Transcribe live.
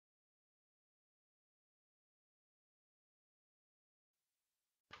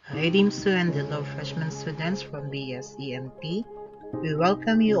Hi DMSU and hello freshman students from BSEMT. We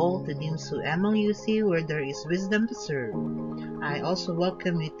welcome you all to DMSU MLUC where there is wisdom to serve. I also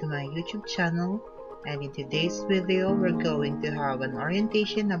welcome you to my YouTube channel, and in today's video we're going to have an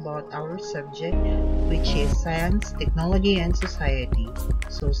orientation about our subject, which is Science, Technology and Society.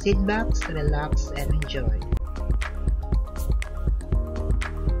 So sit back, relax and enjoy.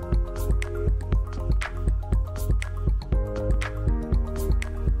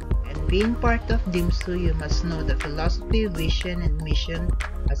 Being part of DMSU, you must know the philosophy, vision, and mission,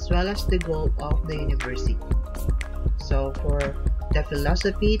 as well as the goal of the university. So for the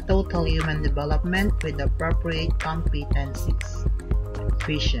philosophy, total human development with appropriate competencies.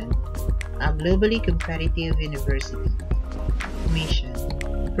 Vision, a globally competitive university. Mission,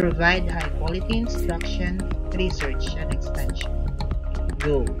 provide high-quality instruction, research, and extension.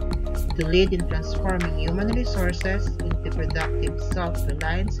 Goal, to lead in transforming human resources into productive,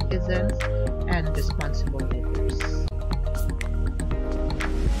 self-reliant citizens and responsible leaders.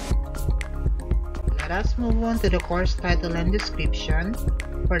 Let us move on to the course title and description.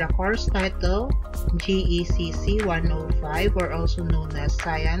 For the course title, Gecc 105, or also known as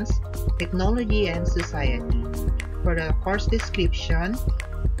Science, Technology and Society. For the course description,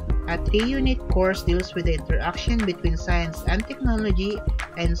 a 3-unit course deals with the interaction between science and technology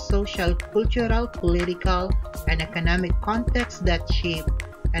and social, cultural, political, and economic contexts that shape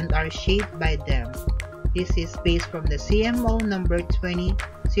and are shaped by them. This is based from the CMO number 20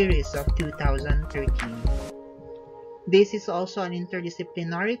 series of 2013. This is also an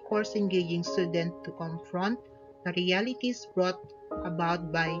interdisciplinary course engaging students to confront the realities brought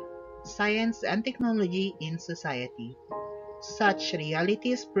about by science and technology in society. Such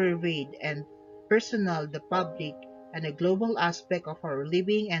realities pervade and personal, the public, and a global aspect of our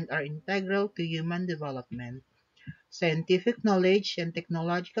living and are integral to human development. Scientific knowledge and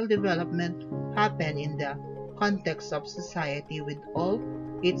technological development happen in the context of society with all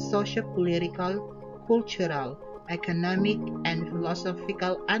its socio-political, cultural, economic, and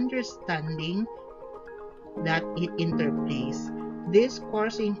philosophical understanding that it interplays. This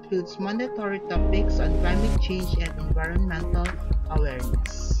course includes mandatory topics on climate change and environmental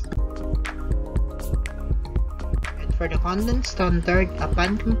awareness. And for the content standard,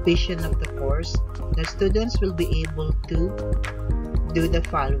 upon completion of the course, the students will be able to do the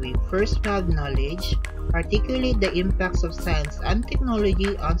following. First, we have knowledge, articulate the impacts of science and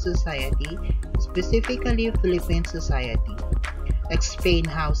technology on society, specifically Philippine society. Explain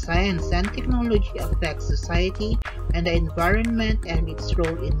how science and technology affect society and the environment and its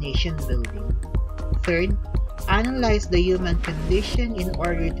role in nation building. Third, analyze the human condition in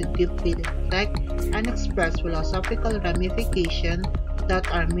order to deeply reflect and express philosophical ramifications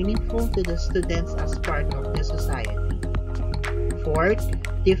that are meaningful to the students as part of the society. Fourth,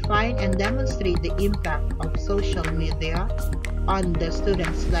 define and demonstrate the impact of social media on the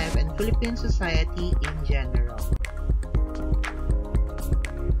students' life and Philippine society in general.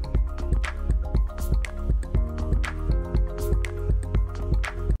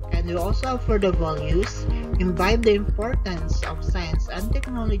 And we also have for the values, imbibe the importance of science and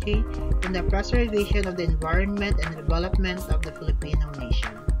technology in the preservation of the environment and development of the Filipino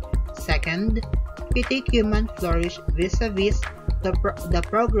nation. Second, critique human flourish vis-a-vis the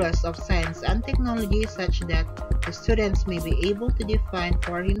progress of science and technology such that the students may be able to define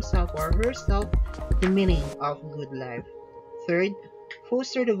for himself or herself the meaning of good life. Third,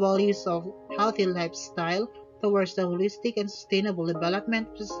 foster the values of healthy lifestyle towards the holistic and sustainable development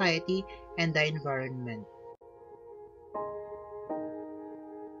of society and the environment.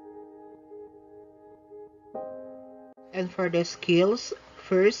 And for the skills,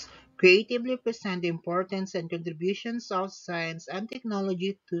 first, creatively present the importance and contributions of science and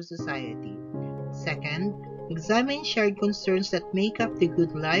technology to society. Second, examine shared concerns that make up the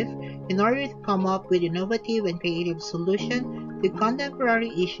good life in order to come up with innovative and creative solutions to contemporary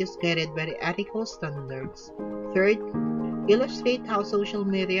issues guided by the ethical standards. Third, illustrate how social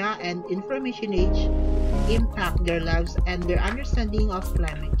media and information age impact their lives and their understanding of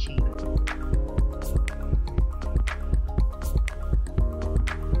climate change.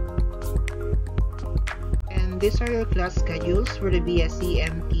 And these are your class schedules for the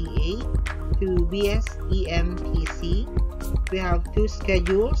BSEMTA to BSEMTC. We have 2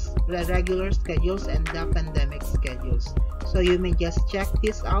 schedules, the regular schedules and the pandemic schedules. So you may just check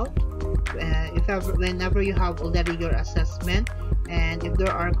this out whenever you have already your assessment, and if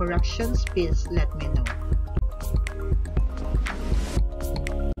there are corrections, please let me know.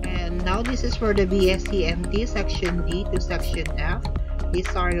 And now this is for the BSEMT section D to section F.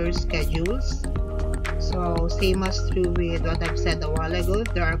 These are your schedules. So same as true with what I've said a while ago.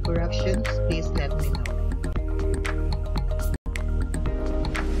 If there are corrections, please let me know.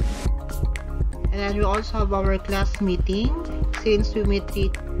 And then we also have our class meeting. Since we meet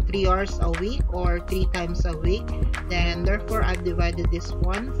 3 hours a week or 3 times a week, then therefore I've divided this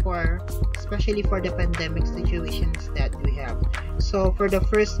one for especially for the pandemic situations that we have. So for the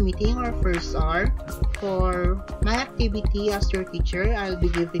first meeting or first hour, for my activity as your teacher, I'll be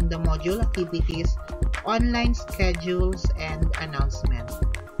giving the module activities, online schedules, and announcement,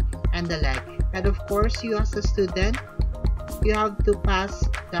 and the like. And of course, you as a student, you have to pass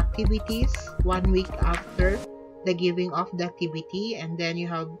the activities 1 week after the giving of the activity, and then you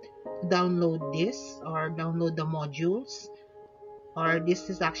have to download this or download the modules, or this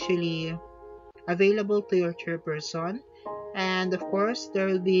is actually available to your chairperson. And of course, there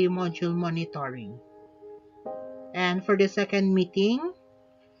will be module monitoring. And for the second meeting,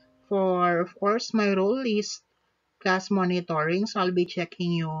 of course, my role is class monitoring, so I'll be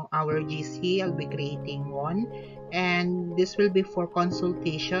checking our GC. I'll be creating one, and this will be for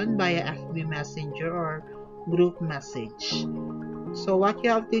consultation via FB Messenger or group message. So what you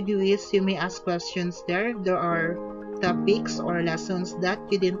have to do is you may ask questions there. If there are topics or lessons that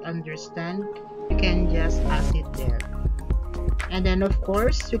you didn't understand, you can just ask it there. And then of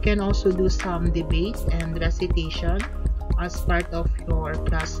course, you can also do some debate and recitation as part of your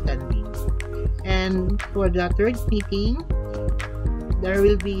class standing. And for the third meeting, there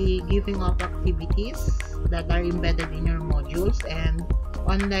will be giving of activities that are embedded in your modules and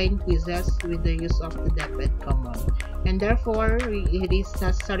online quizzes with the use of the DepEd Common. And therefore, it is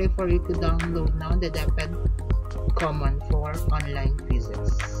necessary for you to download now the DepEd Common for online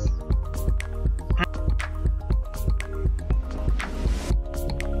quizzes.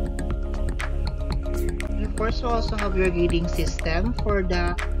 And of course, you also have your grading system for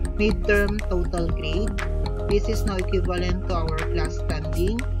the midterm total grade. This is now equivalent to our class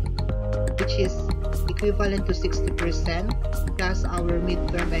standing, which is equivalent to 60%, plus our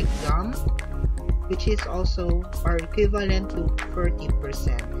midterm exam, which is also or equivalent to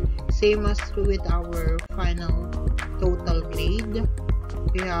 40%. Same as true with our final total grade.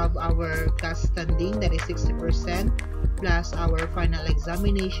 We have our class standing, that is 60%, plus our final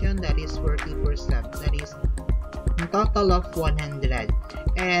examination, that is 40%. That is a total of 100.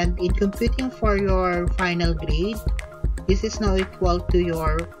 And in computing for your final grade, this is now equal to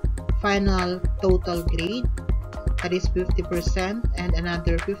your final total grade, that is 50%, and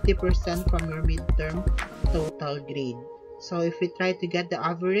another 50% from your midterm total grade. So if we try to get the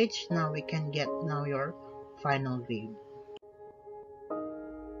average, now we can get now your final grade.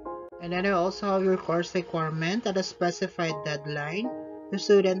 And then I also have your course requirement at a specified deadline. The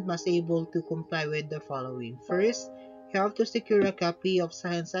student must be able to comply with the following. First, you have to secure a copy of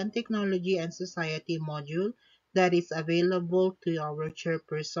Science and Technology and Society module that is available to our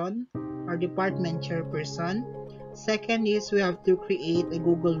chairperson or department chairperson. Second is we have to create a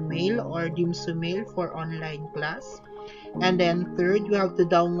Google Mail or DMMMSU mail for online class. And then third, we have to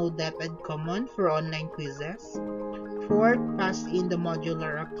download DepEd Common for online quizzes. Fourth, pass in the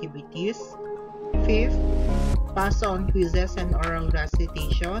modular activities. Fifth, pass on quizzes and oral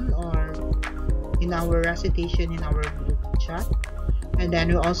recitation or in our recitation in our group chat. And then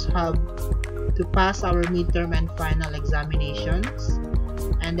we also have to pass our midterm and final examinations.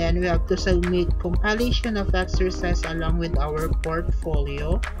 And then we have to submit compilation of exercise along with our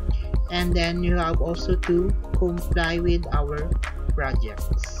portfolio. And then you have also to comply with our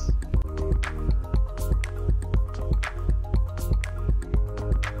projects.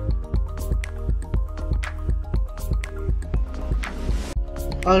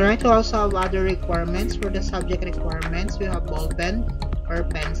 Alright, we also have other requirements. For the subject requirements, we have ball pen or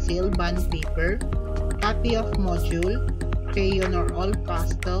pencil, bond paper, copy of module, crayon or all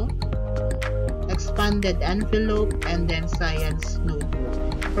pastel, expanded envelope, and then science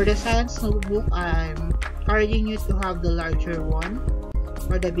notebook. For the science notebook, I'm encouraging you to have the larger one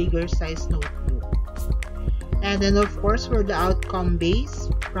or the bigger size notebook. And then of course, for the outcome-based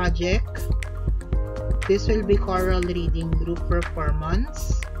project, this will be choral reading group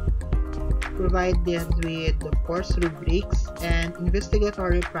performance, provided with, of course, rubrics and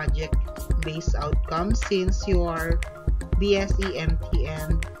investigatory project-based outcomes. Since you are BSE MT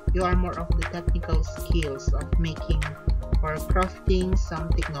and you are more of the technical skills of making or crafting some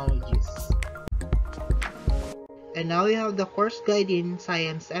technologies. And now we have the course guide in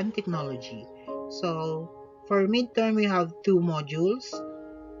Science and Technology. So for midterm, we have 2 modules.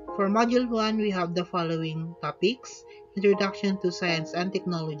 For Module 1, we have the following topics: Introduction to Science and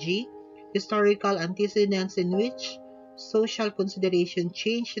Technology, Historical Antecedents in which Social Consideration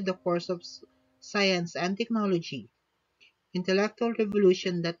Changed the Course of Science and Technology, Intellectual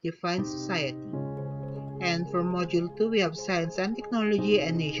Revolution that Defines Society. And for Module 2, we have Science and Technology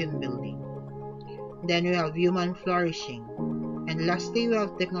and Nation Building. Then we have Human Flourishing. And lastly, we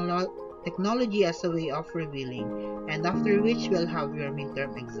have Technology as a Way of Revealing. And after which, we'll have your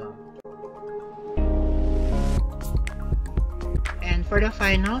midterm exam. And for the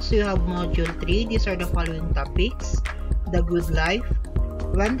finals, you have Module 3. These are the following topics: The Good Life,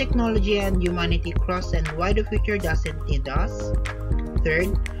 When Technology and Humanity Cross and Why the Future Doesn't Need Us.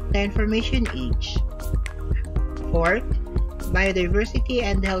 Third, The Information Age. Fourth, Biodiversity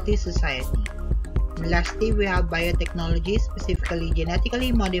and Healthy Society. And lastly, we have Biotechnology, specifically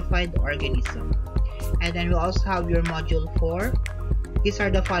genetically modified organism. And then we also have your Module 4. These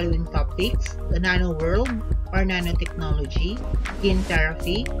are the following topics: the nano world or nanotechnology, gene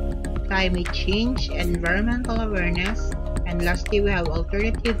therapy, climate change and environmental awareness, and lastly we have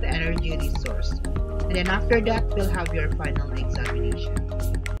alternative energy resource. And then after that, we'll have your final examination.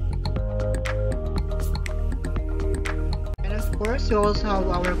 And of course, we also have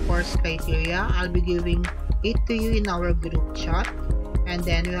our course criteria. I'll be giving it to you in our group chat. And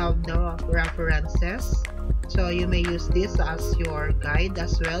then we have the references, so you may use this as your guide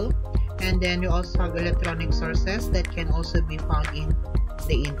as well. And then we also have electronic sources that can also be found in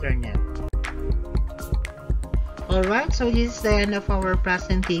the internet. Alright, so this is the end of our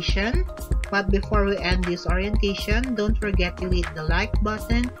presentation. But before we end this orientation, don't forget to hit the like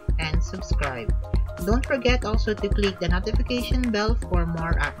button and subscribe. Don't forget also to click the notification bell for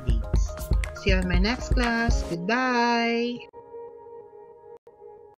more updates. See you in my next class. Goodbye!